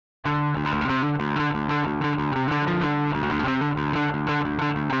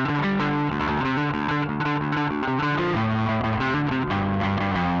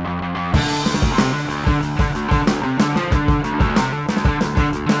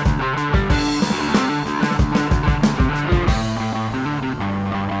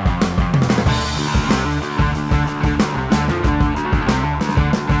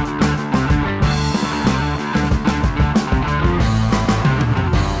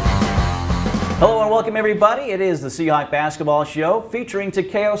Hello and welcome everybody. It is the Seahawk Basketball Show featuring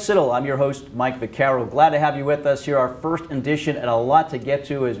Takayo Siddle. I'm your host, Mike Vaccaro. Glad to have you with us here, our first edition, and a lot to get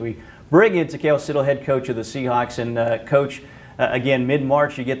to as we bring in Takayo Siddle, head coach of the Seahawks. And coach, again,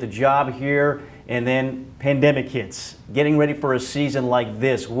 mid-March you get the job here, and then pandemic hits. Getting ready for a season like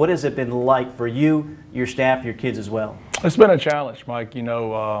this, what has it been like for you, your staff, your kids as well? It's been a challenge, Mike. You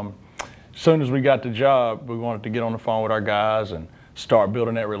know, as soon as we got the job, we wanted to get on the phone with our guys and start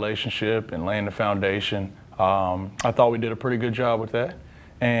building that relationship and laying the foundation. I thought we did a pretty good job with that.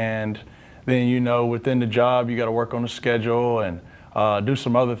 And then, you know, within the job, you got to work on the schedule and do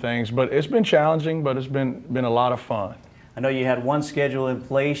some other things. But it's been challenging, but it's been a lot of fun. I know you had one schedule in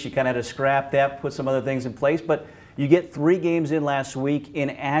place. You kind of had to scrap that, put some other things in place. But you get 3 games in last week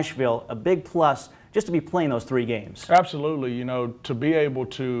in Asheville. A big plus just to be playing those 3 games. Absolutely. You know, to be able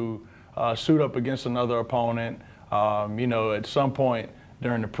to suit up against another opponent. You know, at some point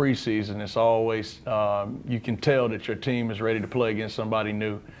during the preseason, it's always, you can tell that your team is ready to play against somebody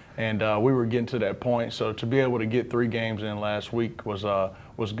new. And we were getting to that point. So to be able to get 3 games in last week was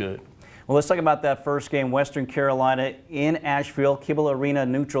good. Well, let's talk about that first game, Western Carolina in Asheville, Kimball Arena,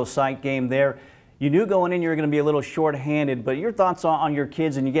 neutral site game there. You knew going in you were going to be a little short-handed, but your thoughts on your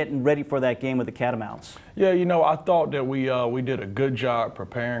kids and you getting ready for that game with the Catamounts? Yeah, you know, I thought that we did a good job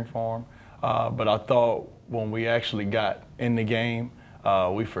preparing for them, but I thought when we actually got in the game,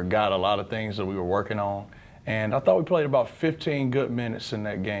 we forgot a lot of things that we were working on. And I thought we played about 15 good minutes in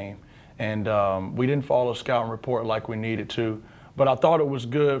that game. And we didn't follow scouting report like we needed to. But I thought it was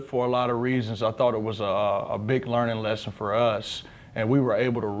good for a lot of reasons. I thought it was a big learning lesson for us. And we were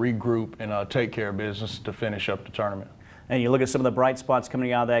able to regroup and take care of business to finish up the tournament. And you look at some of the bright spots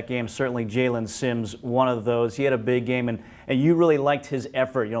coming out of that game, certainly Jalen Sims, one of those. He had a big game, and you really liked his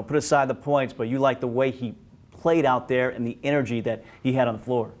effort. You know, put aside the points, but you liked the way he played out there and the energy that he had on the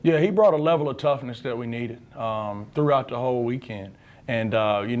floor. Yeah, he brought a level of toughness that we needed throughout the whole weekend. And,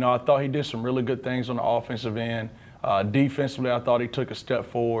 you know, I thought he did some really good things on the offensive end. Defensively, I thought he took a step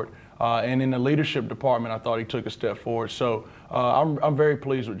forward. And in the leadership department, I thought he took a step forward. So I'm very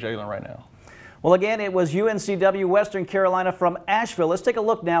pleased with Jalen right now. Well, again, it was UNCW Western Carolina from Asheville. Let's take a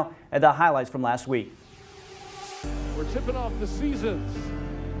look now at the highlights from last week. We're tipping off the seasons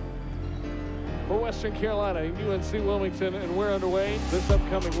for Western Carolina and UNC Wilmington, and we're underway this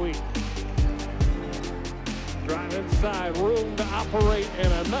upcoming week. Drive inside, room to operate,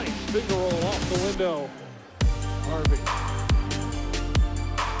 and a nice finger roll off the window. Harvey.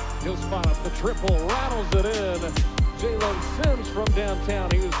 He'll spot up the triple, rattles it in. Jalen Sims from downtown.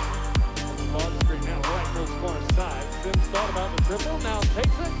 He was on screen now, right goes far side. Sims thought about the triple, now takes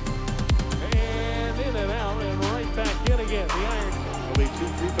it. And in and out, and right back in again. The iron. Will be 2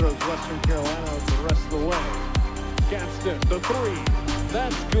 free throws, Western Carolina the rest of the way. Gaston, the 3.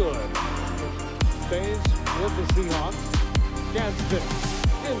 That's good. Stays with the Seahawks. Gaston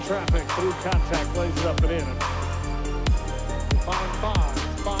in traffic through contact, lays it up and in. Finds Boggs.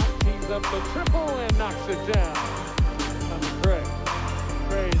 Boggs teams up the triple and knocks it down. That's Craig.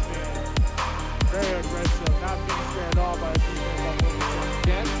 Crazy. Very aggressive, not being scared off by a defense.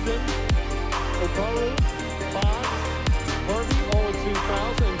 Gaston, Okoro, Boggs, Harvey, all with 2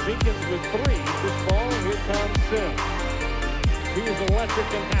 fouls, and Jenkins with 3. This ball, and here comes Sims. He is electric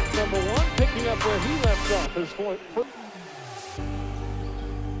in half number 1, picking up where he left off his point.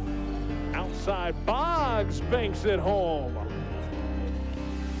 Outside, Boggs banks it home.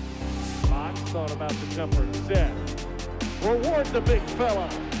 Boggs thought about the jumper instead. Reward the big fella.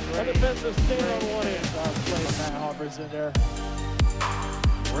 A defensive stand on one end. Matt Harper's in there.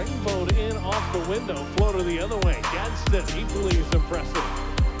 Rainbowed in off the window, floater the other way. Gadsden equally as impressive.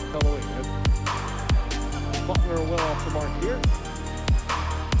 Halloween. Butler well off the mark here.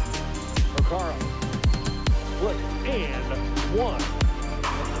 Okaro. Flip and 1.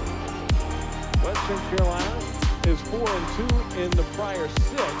 Western Carolina is 4-2 in the prior 6.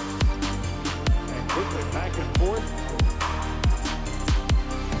 And quickly back and forth.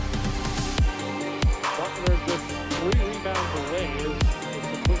 Butler just 3 rebounds away. It's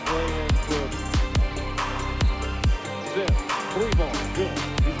a quick lay in for Zip. 3 ball, good.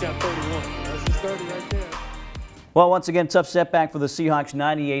 He's got 31. That's his 30 right there. Well, once again, tough setback for the Seahawks,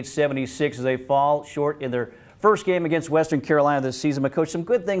 98-76 as they fall short in their first game against Western Carolina this season. But, Coach, some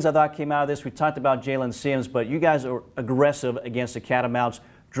good things I thought came out of this. We talked about Jalen Sims, but you guys are aggressive against the Catamounts.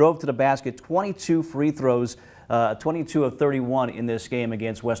 Drove to the basket, 22 free throws, 22 of 31 in this game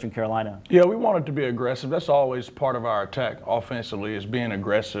against Western Carolina. Yeah, we wanted to be aggressive. That's always part of our attack offensively, is being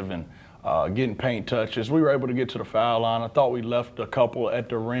aggressive and getting paint touches. We were able to get to the foul line. I thought we left a couple at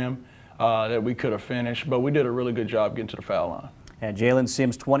the rim that we could have finished, but we did a really good job getting to the foul line. And Jalen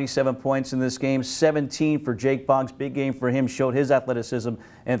Sims, 27 points in this game, 17 for Jake Boggs. Big game for him, showed his athleticism,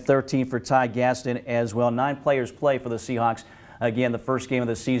 and 13 for Ty Gaston as well. 9 players play for the Seahawks. Again, the first game of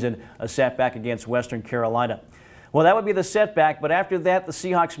the season, a setback against Western Carolina. Well, that would be the setback, but after that, the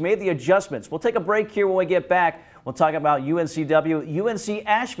Seahawks made the adjustments. We'll take a break here when we get back. We'll talk about UNCW, UNC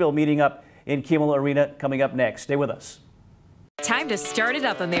Asheville meeting up in Kimmel Arena coming up next. Stay with us. Time to start it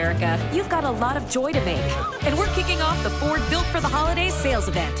up, America. You've got a lot of joy to make. And we're kicking off the Ford Built for the Holidays sales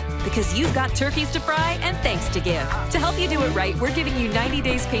event because you've got turkeys to fry and thanks to give. To help you do it right, we're giving you 90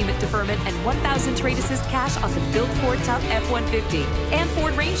 days payment deferment and 1,000 trade assist cash on the Built Ford Tough F-150 and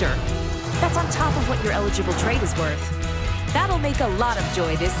Ford Ranger. That's on top of what your eligible trade is worth. That'll make a lot of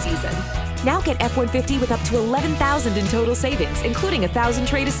joy this season. Now get F-150 with up to $11,000 in total savings, including 1,000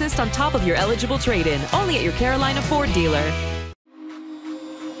 trade assist on top of your eligible trade-in, only at your Carolina Ford dealer.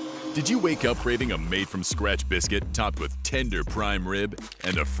 Did you wake up craving a made-from-scratch biscuit topped with tender prime rib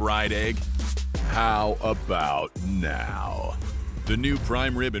and a fried egg? How about now? The new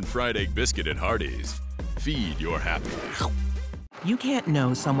prime rib and fried egg biscuit at Hardee's. Feed your happiness. You can't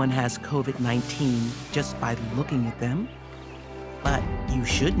know someone has COVID-19 just by looking at them. But you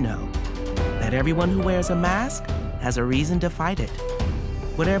should know that everyone who wears a mask has a reason to fight it.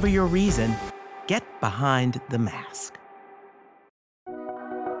 Whatever your reason, get behind the mask.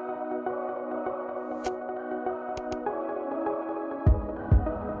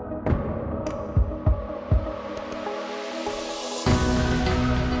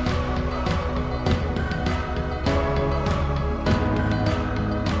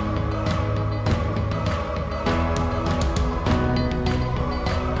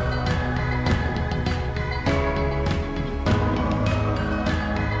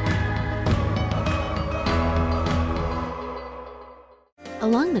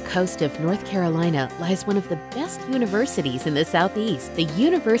 Along the coast of North Carolina lies one of the best universities in the Southeast, the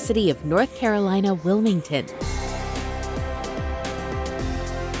University of North Carolina, Wilmington.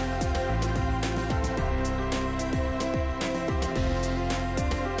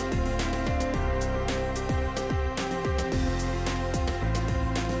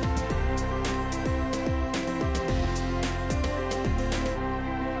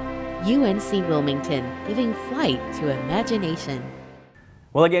 UNC Wilmington, giving flight to imagination.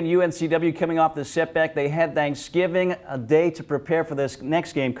 Well, again, UNCW coming off the setback. They had Thanksgiving, a day to prepare for this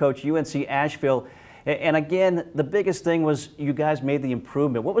next game, Coach, UNC Asheville. And again, the biggest thing was you guys made the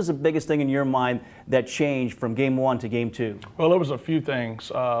improvement. What was the biggest thing in your mind that changed from game 1 to game 2? Well, there was a few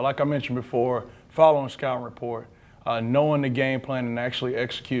things. Like I mentioned before, following scouting report, knowing the game plan and actually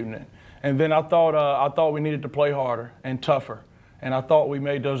executing it. And then I thought we needed to play harder and tougher. And I thought we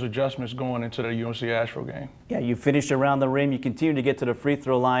made those adjustments going into the UNC Asheville game. Yeah, you finished around the rim. You continued to get to the free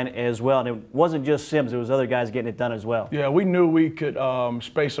throw line as well. And it wasn't just Sims. It was other guys getting it done as well. Yeah, we knew we could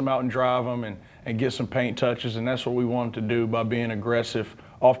space them out and drive them and get some paint touches. And that's what we wanted to do by being aggressive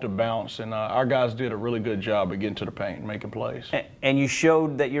off the bounce. And our guys did a really good job of getting to the paint and making plays. And you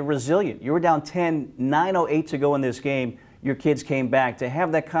showed that you're resilient. You were down 10, 9:08 to go in this game. Your kids came back. To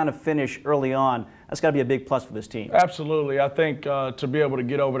have that kind of finish early on, that's got to be a big plus for this team. Absolutely. I think to be able to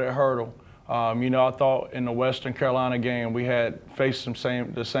get over that hurdle, you know, I thought in the Western Carolina game we had faced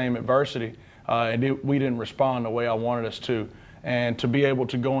the same adversity, and we didn't respond the way I wanted us to. And to be able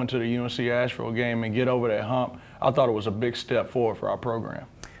to go into the UNC Asheville game and get over that hump, I thought it was a big step forward for our program.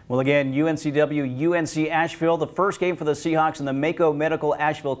 Well, again, UNCW, UNC Asheville, the first game for the Seahawks in the Mako Medical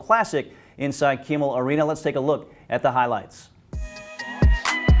Asheville Classic inside Kimmel Arena. Let's take a look at the highlights.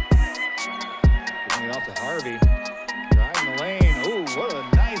 Giving it off to Harvey. Driving the lane. Oh, what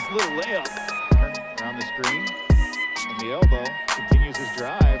a nice little layup. Around the screen. From the elbow. Continues his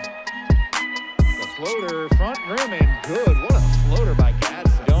drive. The floater, front rim, and good. What a floater by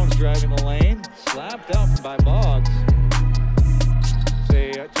Gadsden. Jones driving the lane. Slapped up by Boggs.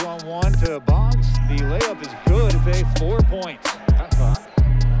 Say 2-on-1 to Boggs. The layup is good. It's a 4 points.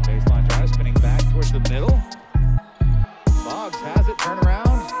 Baseline drive, spinning back towards the middle. Boggs has it, turn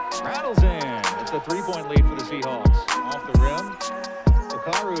around, rattles in. It's a 3-point lead for the Seahawks. Off the rim,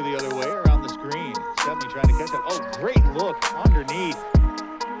 Takayo the other way around the screen. 70 trying to catch up. Oh, great look underneath.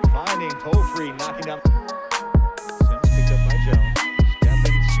 Finding Tofree, knocking down. Sims picked up by Jones. Step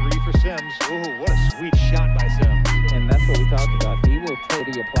in 3 for Sims. Oh, what a sweet shot by Sims. And that's what we talked about. He will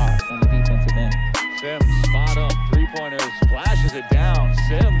totally apply on the defensive end. Sims, spot up, 3-pointer, splashes it down.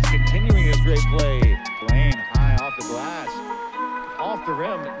 Sims continuing his great play. Lane high off the glass. Off the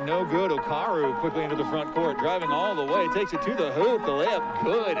rim, no good. Okaru quickly into the front court, driving all the way, takes it to the hoop. The layup,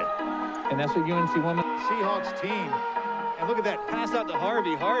 good. And that's what UNC women. Seahawks team. And look at that, pass out to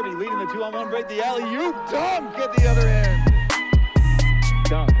Harvey. Harvey leading the 2-on-1 break, the alley-oop dunk at the other end.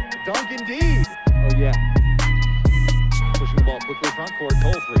 big indeed. Oh, yeah. Pushing the ball quickly front court,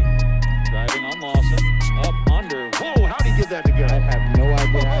 Tolfree. Driving on Lawson. Up, under. Whoa, how'd he get that to go? I have no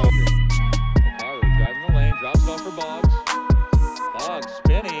idea how. Takayo driving the lane, drops off for Boggs. Boggs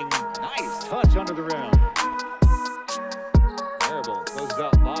spinning. Nice touch under the rim. Terrible. Closes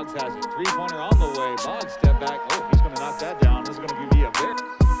out. Boggs has it. Three-pointer on the way. Boggs step back. Oh, he's going to knock that down. This is going to be a very...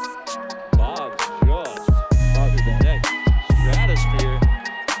 Boggs just to the next stratosphere.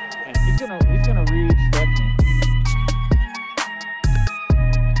 And he's gonna read Stephanie.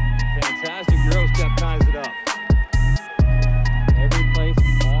 Fantastic Euro step ties it up. Every place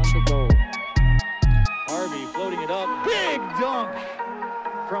on the goal. Harvey floating it up. Big dunk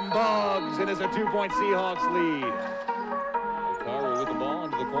from Boggs, and it's a 2-point Seahawks lead. Takayo with the ball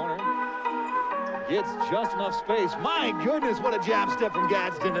into the corner. Gets just enough space. My goodness, what a jab step from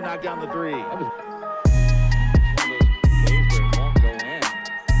Gadsden to knock down the three. That was one of those days where it won't go in.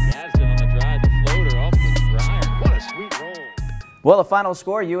 Gadsden on the drive, the floater off the dryer. What a sweet roll. Well, the final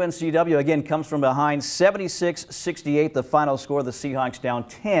score, UNCW again comes from behind, 76-68. The final score, the Seahawks down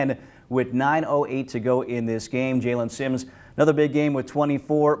 10 with 9:08 to go in this game. Jalen Sims, another big game with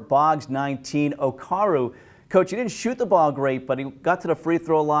 24. Boggs 19. Okaru, coach, he didn't shoot the ball great, but he got to the free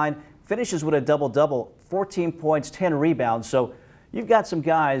throw line. Finishes with a double-double, 14 points, 10 rebounds. So you've got some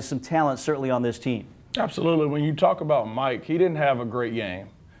guys, some talent certainly on this team. Absolutely. When you talk about Mike, he didn't have a great game,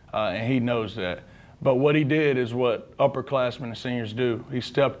 and he knows that. But what he did is what upperclassmen and seniors do. He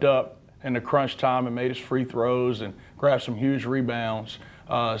stepped up in the crunch time and made his free throws and grabbed some huge rebounds.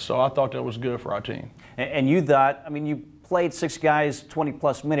 So I thought that was good for our team. And you thought, I mean, you played 6 guys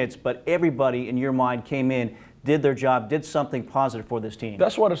 20-plus minutes, but everybody in your mind came in, did their job, did something positive for this team.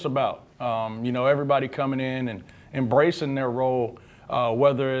 That's what it's about. You know, everybody coming in and embracing their role,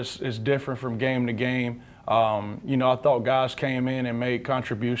 whether it's different from game to game. You know, I thought guys came in and made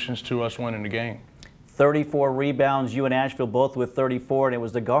contributions to us winning the game. 34 rebounds, you and Asheville both with 34, and it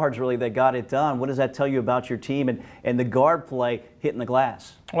was the guards really that got it done. What does that tell you about your team and the guard play hitting the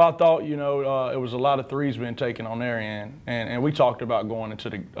glass? Well, I thought, you know, it was a lot of threes being taken on their end, and we talked about going into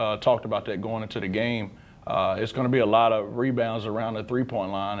that going into the game. It's going to be a lot of rebounds around the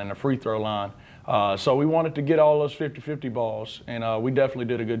three-point line and the free throw line. So we wanted to get all those 50-50 balls, and we definitely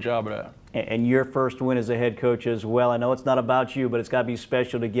did a good job of that. And your first win as a head coach as well. I know it's not about you, but it's got to be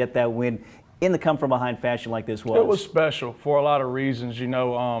special to get that win in the come-from-behind fashion like this was. It was special for a lot of reasons. You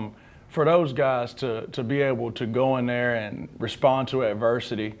know, for those guys to be able to go in there and respond to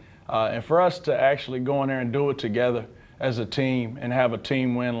adversity, and for us to actually go in there and do it together as a team and have a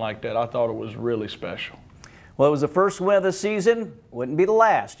team win like that, I thought it was really special. Well, it was the first win of the season. Wouldn't be the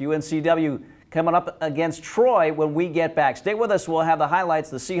last. UNCW coming up against Troy when we get back. Stay with us. We'll have the highlights,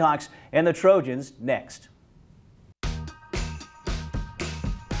 the Seahawks and the Trojans next.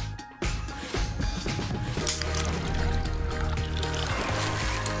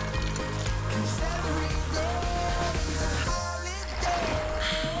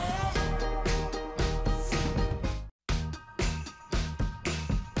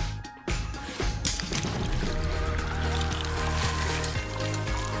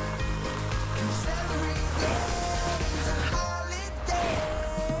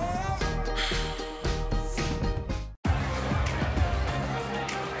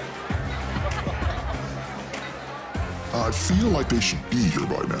 I feel like they should be here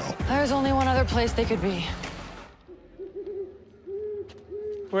by now. There's only one other place they could be.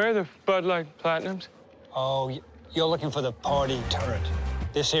 Where are the Bud Light Platinums? Oh, you're looking for the party turret.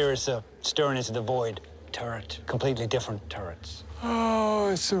 This here is the Staring into the Void turret. Completely different turrets. Oh,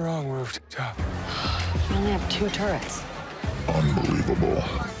 it's the wrong rooftop. We only have 2 turrets. Unbelievable.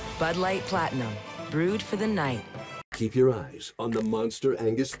 Bud Light Platinum, brewed for the night. Keep your eyes on the Monster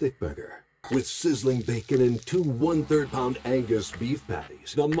Angus Thick Burger. With sizzling bacon and 2 1/3-pound Angus beef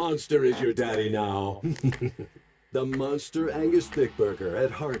patties. The Monster is your daddy now. The Monster Angus Thick Burger at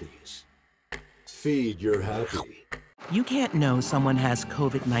Hardee's. Feed your happy. You can't know someone has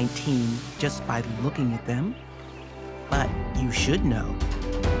COVID-19 just by looking at them. But you should know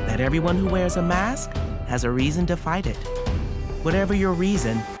that everyone who wears a mask has a reason to fight it. Whatever your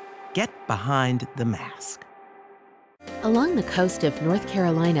reason, get behind the mask. Along the coast of North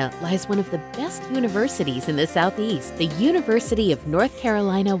Carolina lies one of the best universities in the Southeast, the University of North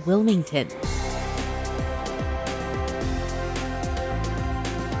Carolina, Wilmington.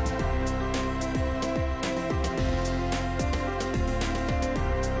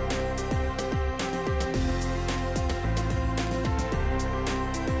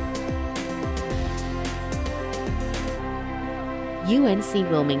 UNC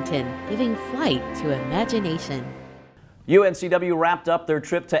Wilmington, giving flight to imagination. UNCW wrapped up their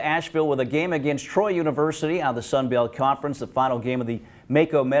trip to Asheville with a game against Troy University out of the Sun Belt Conference, the final game of the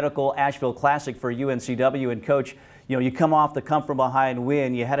Mako Medical Asheville Classic for UNCW. And Coach, you come off the come from behind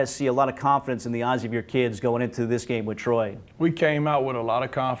win. You had to see a lot of confidence in the eyes of your kids going into this game with Troy. We came out with a lot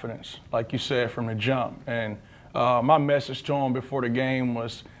of confidence, like you said, from the jump. And my message to them before the game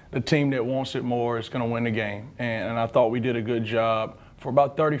was the team that wants it more is going to win the game. And I thought we did a good job for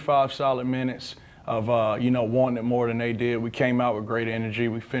about 35 solid minutes of wanting it more than they did. We came out with great energy.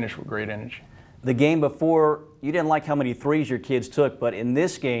 We finished with great energy. The game before, you didn't like how many threes your kids took, but in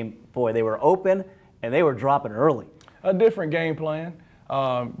this game, boy, they were open and they were dropping early. A different game plan.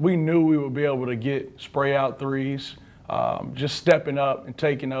 We knew we would be able to spray out threes, just stepping up and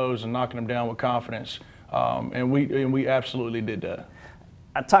taking those and knocking them down with confidence. And we absolutely did that.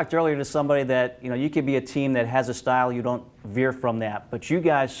 I talked earlier to somebody that, you could be a team that has a style, you don't veer from that, but you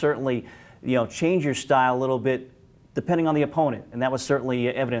guys certainly change your style a little bit depending on the opponent, and that was certainly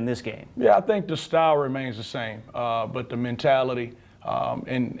evident in this game. Yeah, I think the style remains the same, but the mentality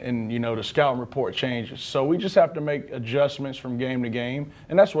and the scouting report changes. So we just have to make adjustments from game to game,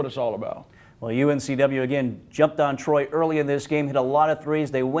 and that's what it's all about. Well, UNCW again jumped on Troy early in this game, hit a lot of threes.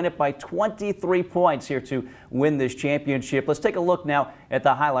 They win it by 23 points here to win this championship. Let's take a look now at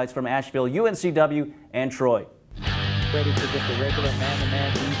the highlights from Asheville, UNCW, and Troy. Ready for just a regular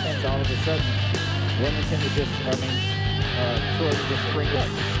man-to-man defense. All of a sudden, Wilmington would Troy would just spring up.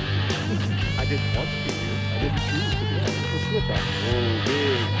 I didn't want to be here. I didn't choose to be here. Let's flip that. Oh,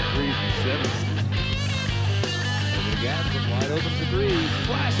 big three from Siddle. Over to Gadsden, wide open for three.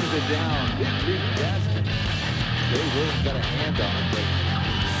 Flashes it down. Big three from Gadsden. Jay Williams got a hand on it,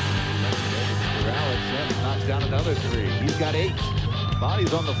 but Alex Sims knocks down another three. He's got 8.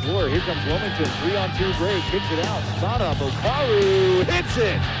 Body's on the floor. Here comes Wilmington. 3-on-2 break. Kicks it out. Spot up. Okaru hits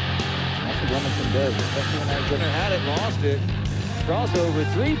it. That's what Wilmington does, especially when they're Winner had it, lost it. Crossover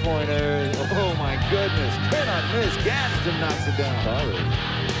three-pointer. Oh my goodness. Cannot miss. Gadsden knocks it down. Okaru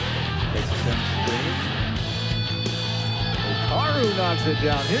takes a Sims screen. Okaru knocks it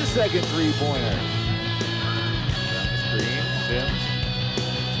down. His second three-pointer. Down the screen. Sims.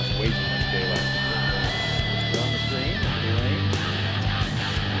 That's way too much daylight. On the screen.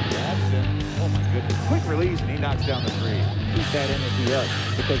 Oh my goodness, quick release, and he knocks down the three. Keep that energy up,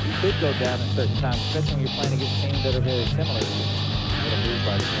 because you could go down at certain times, especially when you're playing against teams that are very similar to you. What a move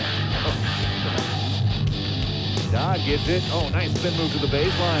by Sims. Dodd gets it. Oh, nice spin move to the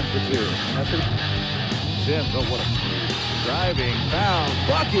baseline for 2. Sims, oh, what a move. Driving, foul,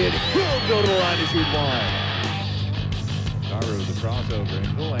 bucket. He'll go to the line to shoot one. Garu, the crossover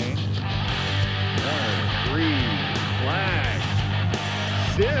into the lane. 1, 3, flag.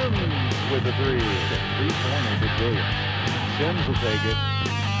 Sims with the 3. 3-pointer to Williams. Sims will take it.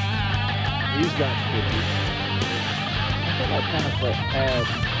 He's got 50. I feel like kind of was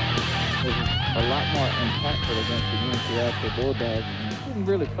a lot more impactful against the UNC Asheville Bulldogs. Didn't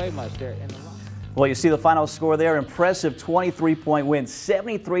really play much there. Well, you see the final score there. Impressive 23-point win,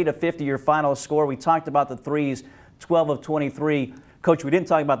 73-50 your final score. We talked about the threes, 12 of 23. Coach, we didn't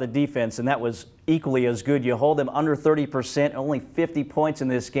talk about the defense, and that was equally as good. You hold them under 30%, only 50 points in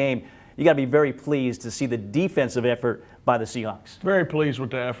this game. You got to be very pleased to see the defensive effort by the Seahawks. Very pleased with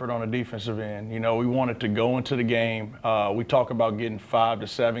the effort on the defensive end. We wanted to go into the game. We talk about getting 5 to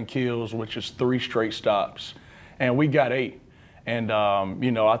 7 kills, which is 3 straight stops, and we got 8. And,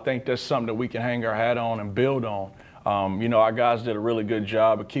 I think that's something that we can hang our hat on and build on. Our guys did a really good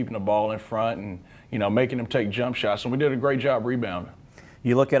job of keeping the ball in front and, making them take jump shots, and we did a great job rebounding.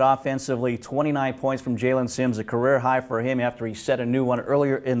 You look at offensively, 29 points from Jalen Sims, a career high for him after he set a new one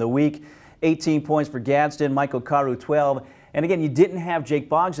earlier in the week. 18 points for Gadsden, Michael Caru 12. And again, you didn't have Jake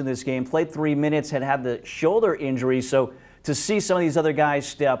Boggs in this game, played 3 minutes, had the shoulder injury. So to see some of these other guys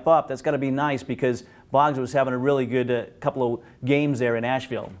step up, that's got to be nice, because Boggs was having a really good couple of games there in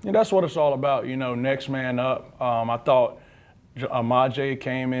Asheville. Yeah, that's what it's all about, next man up. I thought Amaje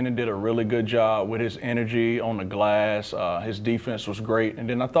came in and did a really good job with his energy on the glass. His defense was great. And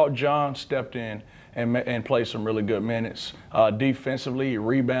then I thought John stepped in and played some really good minutes. Defensively, he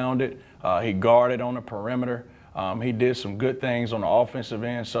rebounded. He guarded on the perimeter. He did some good things on the offensive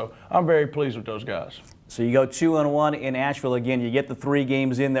end. So I'm very pleased with those guys. So you go 2-1 in Asheville again. You get the 3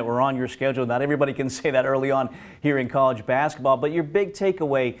 games in that were on your schedule. Not everybody can say that early on here in college basketball. But your big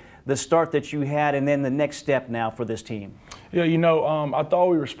takeaway, the start that you had, and then the next step now for this team. Yeah, I thought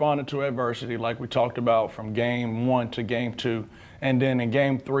we responded to adversity like we talked about from game 1 to game 2. And then in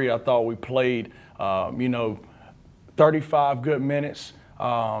game 3, I thought we played, 35 good minutes.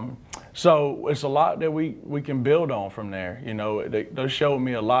 So it's a lot that we can build on from there. They showed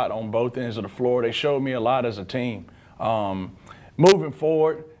me a lot on both ends of the floor. They showed me a lot as a team. Moving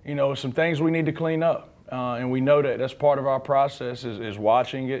forward, you know, some things we need to clean up. And we know that that's part of our process is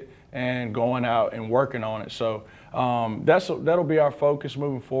watching it and going out and working on it. So that'll be our focus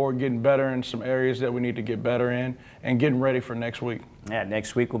moving forward, getting better in some areas that we need to get better in and getting ready for next week. Yeah,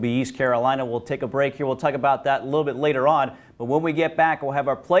 next week will be East Carolina. We'll take a break here. We'll talk about that a little bit later on. But when we get back, we'll have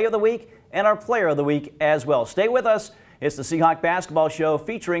our Play of the Week and our Player of the Week as well. Stay with us. It's the Seahawk Basketball Show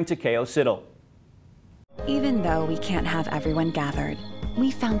featuring Takayo Siddle. Even though we can't have everyone gathered,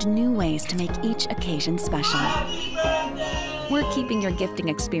 we found new ways to make each occasion special. We're keeping your gifting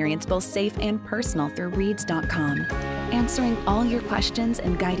experience both safe and personal through Reads.com, answering all your questions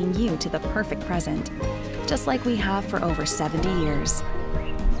and guiding you to the perfect present, just like we have for over 70 years.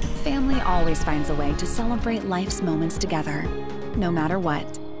 Family always finds a way to celebrate life's moments together, no matter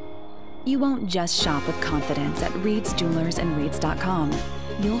what. You won't just shop with confidence at Reads Jewelers and Reads.com.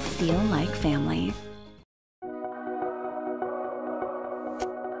 You'll feel like family.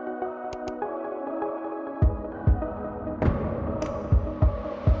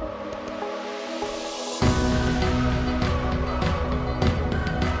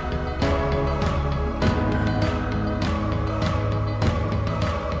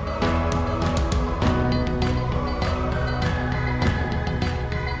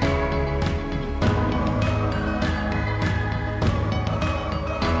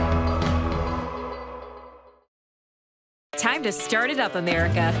 Time to start it up,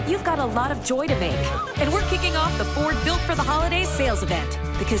 America. You've got a lot of joy to make. And we're kicking off the Ford Built for the Holidays sales event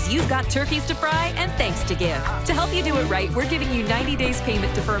because you've got turkeys to fry and thanks to give. To help you do it right, we're giving you 90 days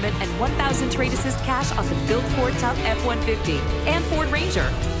payment deferment and 1,000 trade assist cash on the Built Ford Tough F-150 and Ford Ranger.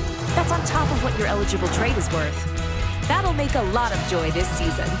 That's on top of what your eligible trade is worth. That'll make a lot of joy this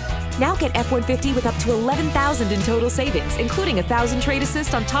season. Now get F-150 with up to $11,000 in total savings, including 1,000 trade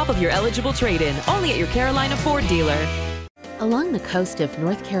assist on top of your eligible trade-in, only at your Carolina Ford dealer. Along the coast of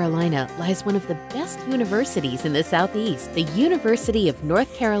North Carolina lies one of the best universities in the Southeast, the University of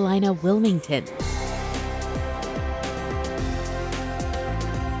North Carolina, Wilmington.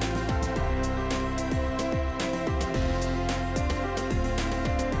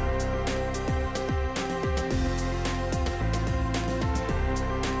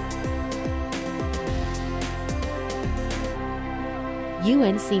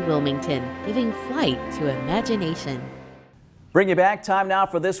 UNC Wilmington, giving flight to imagination. Bring you back. Time now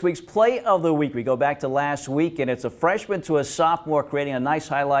for this week's Play of the Week. We go back to last week, and it's a freshman to a sophomore creating a nice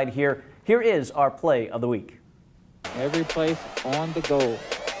highlight here. Here is our Play of the Week. Every place on the goal.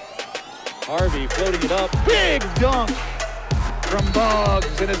 Harvey floating it up. Big dunk from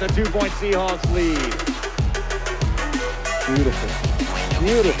Boggs, and it's a 2-point Seahawks lead. Beautiful.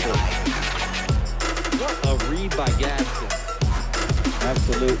 Beautiful. What a read by Gadsden.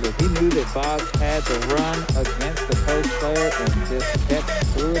 Absolutely. He knew that Boggs had to run against the post player and just kept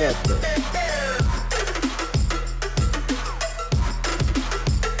threw it up there.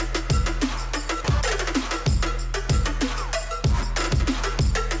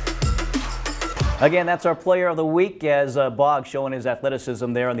 Again, that's our Player of the Week as Boggs showing his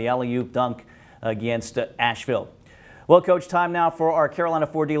athleticism there on the alley-oop dunk against Asheville. Well, Coach, time now for our Carolina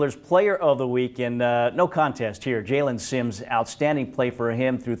Ford Dealers Player of the Week, and no contest here. Jalen Sims, outstanding play for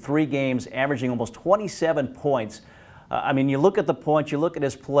him through 3 games, averaging almost 27 points. I mean, you look at the points, you look at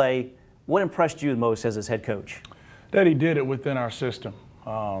his play. What impressed you most as his head coach? That he did it within our system.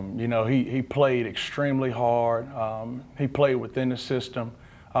 You know, he played extremely hard. He played within the system,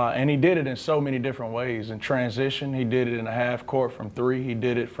 and he did it in so many different ways. In transition, he did it in a half court from 3. He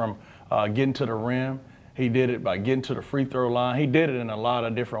did it from getting to the rim. He did it by getting to the free throw line. He did it in a lot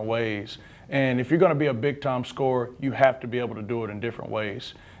of different ways. And if you're going to be a big-time scorer, you have to be able to do it in different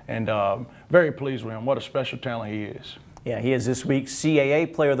ways. And very pleased with him. What a special talent he is. Yeah, he is this week's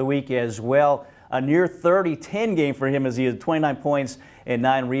CAA Player of the Week as well. A near 30-10 game for him as he had 29 points and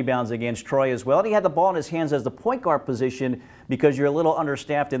 9 rebounds against Troy as well. And he had the ball in his hands as the point guard position because you're a little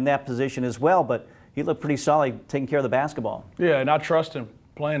understaffed in that position as well. But he looked pretty solid taking care of the basketball. Yeah, and I trust him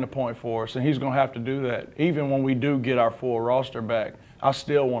playing the point for us, and he's going to have to do that. Even when we do get our full roster back, I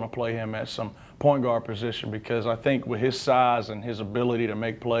still want to play him at some point guard position because I think with his size and his ability to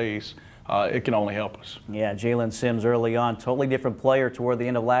make plays, it can only help us. Yeah, Jalen Sims early on, totally different player toward the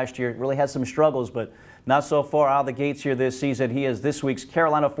end of last year. Really had some struggles, but not so far out of the gates here this season. He is this week's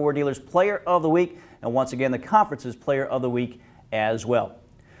Carolina Ford Dealers Player of the Week, and once again, the conference's Player of the Week as well.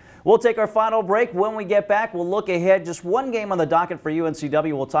 We'll take our final break. When we get back, we'll look ahead. Just one game on the docket for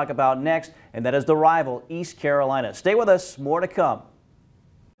UNCW we'll talk about next, and that is the rival, East Carolina. Stay with us. More to come.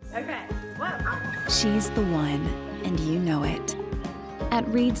 Okay. She's the one, and you know it. At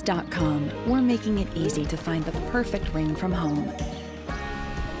Reeds.com, we're making it easy to find the perfect ring from home.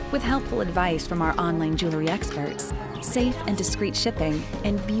 With helpful advice from our online jewelry experts, safe and discreet shipping,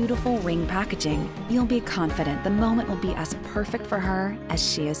 and beautiful ring packaging, you'll be confident the moment will be as perfect for her as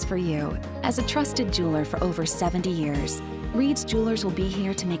she is for you. As a trusted jeweler for over 70 years, Reed's Jewelers will be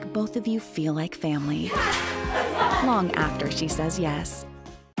here to make both of you feel like family. Long after she says yes.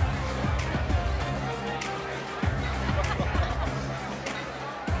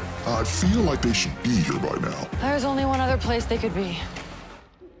 I feel like they should be here by now. There's only one other place they could be.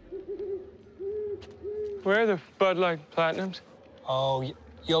 Where are the Bud Light Platinums? Oh,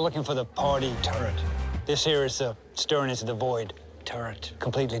 you're looking for the party turret. This here is the Stern into the Void turret.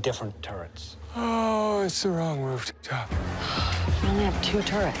 Completely different turrets. Oh, it's the wrong rooftop. We only have 2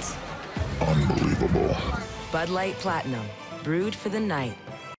 turrets. Unbelievable. Bud Light Platinum, brewed for the night.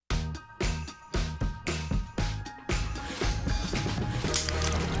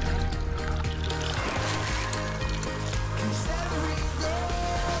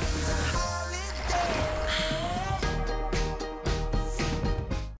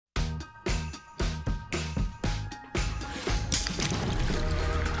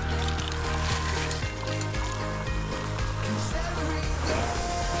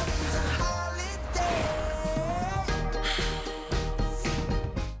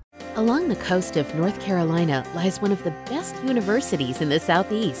 Along the coast of North Carolina lies one of the best universities in the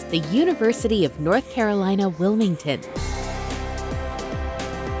Southeast, the University of North Carolina, Wilmington.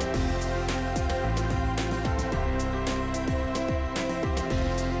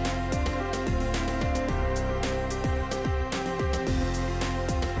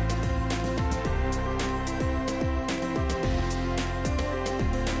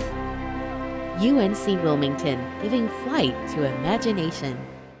 UNC Wilmington, giving flight to imagination.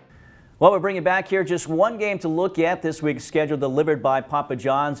 Well, we're bringing back here just one game to look at this week's schedule delivered by Papa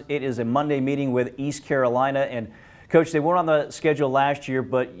John's. It is a Monday meeting with East Carolina. And, Coach, they weren't on the schedule last year,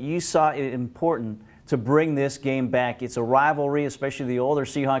 but you saw it important to bring this game back. It's a rivalry, especially the older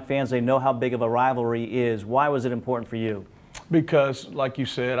Seahawk fans. They know how big of a rivalry is. Why was it important for you? Because, like you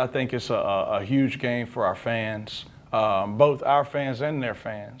said, I think it's a huge game for our fans, both our fans and their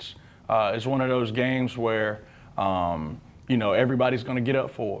fans. It's one of those games where, you know, everybody's going to get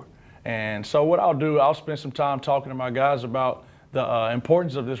up for. And so what I'll do, I'll spend some time talking to my guys about the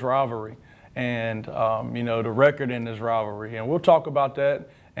importance of this rivalry and, you know, the record in this rivalry. And we'll talk about that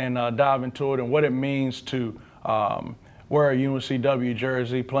and dive into it and what it means to wear a UNCW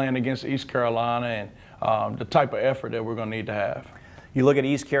jersey playing against East Carolina and the type of effort that we're going to need to have. You look at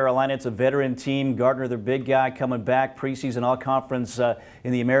East Carolina, it's a veteran team. Gardner, their big guy, coming back, preseason all-conference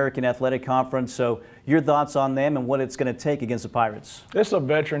in the American Athletic Conference. So your thoughts on them and what it's going to take against the Pirates? It's a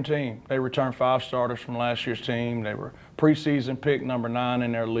veteran team. They returned 5 starters from last year's team. They were preseason pick number 9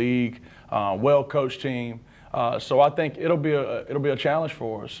 in their league, well-coached team. So I think it'll be a challenge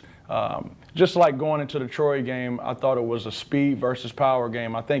for us. Just like going into the Troy game, I thought it was a speed versus power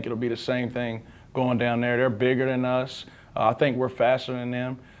game. I think it'll be the same thing going down there. They're bigger than us. I think we're faster than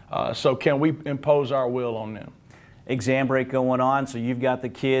them. So can we impose our will on them? Exam break going on, so you've got the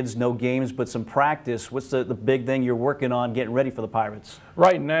kids, no games, but some practice. What's the big thing you're working on getting ready for the Pirates?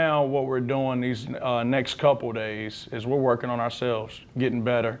 Right now, what we're doing these next couple days is we're working on ourselves, getting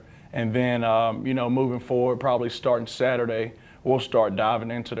better. And then, you know, moving forward, probably starting Saturday, we'll start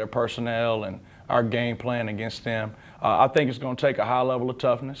diving into their personnel and our game plan against them. I think it's going to take a high level of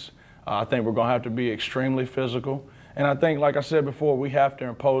toughness. I think we're going to have to be extremely physical. And I think, like I said before, we have to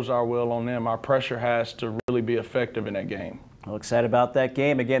impose our will on them. Our pressure has to really be effective in that game. Well, excited about that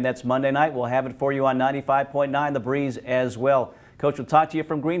game. Again, that's Monday night. We'll have it for you on 95.9 The Breeze as well. Coach, we'll talk to you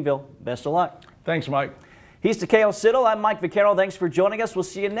from Greenville. Best of luck. Thanks, Mike. He's Takayo Siddle. I'm Mike Vaccaro. Thanks for joining us. We'll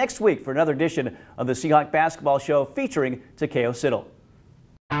see you next week for another edition of the Seahawk Basketball Show featuring Takayo Siddle.